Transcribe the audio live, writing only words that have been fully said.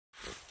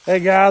Hey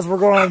guys, we're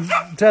going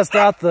to test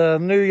out the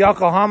new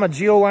Yokohama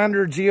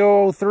geolander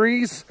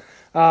g003s.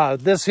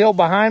 This hill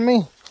behind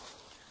me,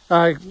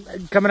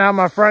 coming out of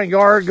my front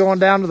yard, going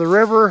down to the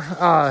river.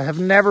 Have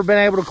never been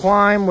able to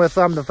climb with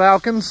the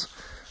Falcons.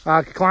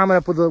 I could climb it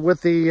up with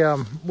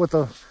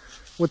the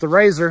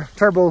Razor,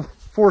 turbo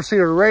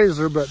 4-seater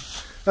Razor, but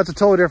that's a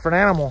totally different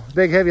animal.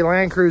 Big heavy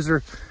Land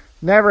Cruiser.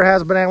 Never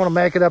has been able to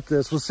make it up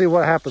this. We'll see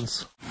what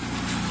happens.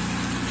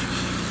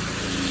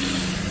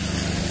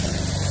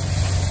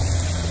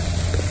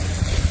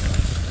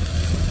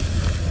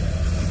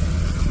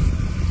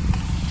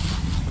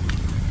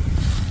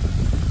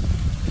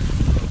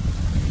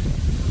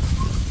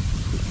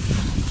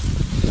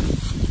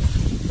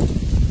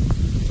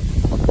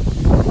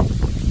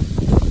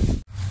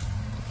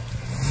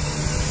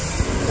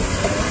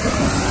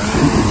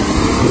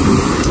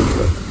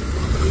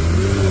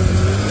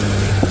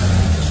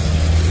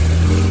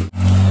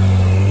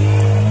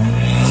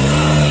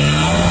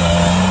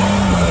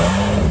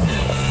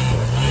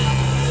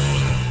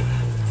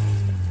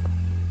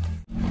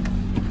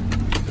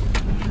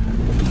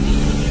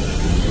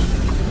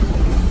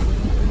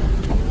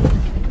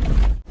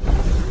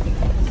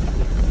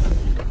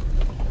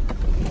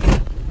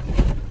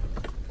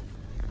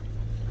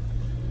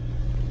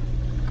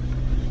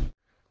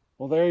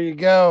 Well, there you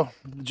go.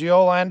 The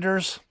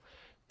geolanders,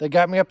 they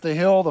got me up the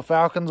hill. The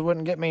Falcons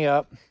wouldn't get me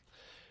up.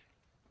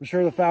 I'm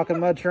sure the Falcon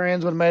mud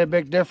trains would have made a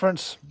big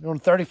difference. Doing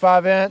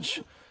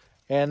 35-inch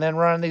and then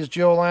running these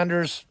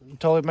geolanders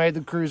totally made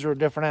the Cruiser a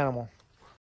different animal.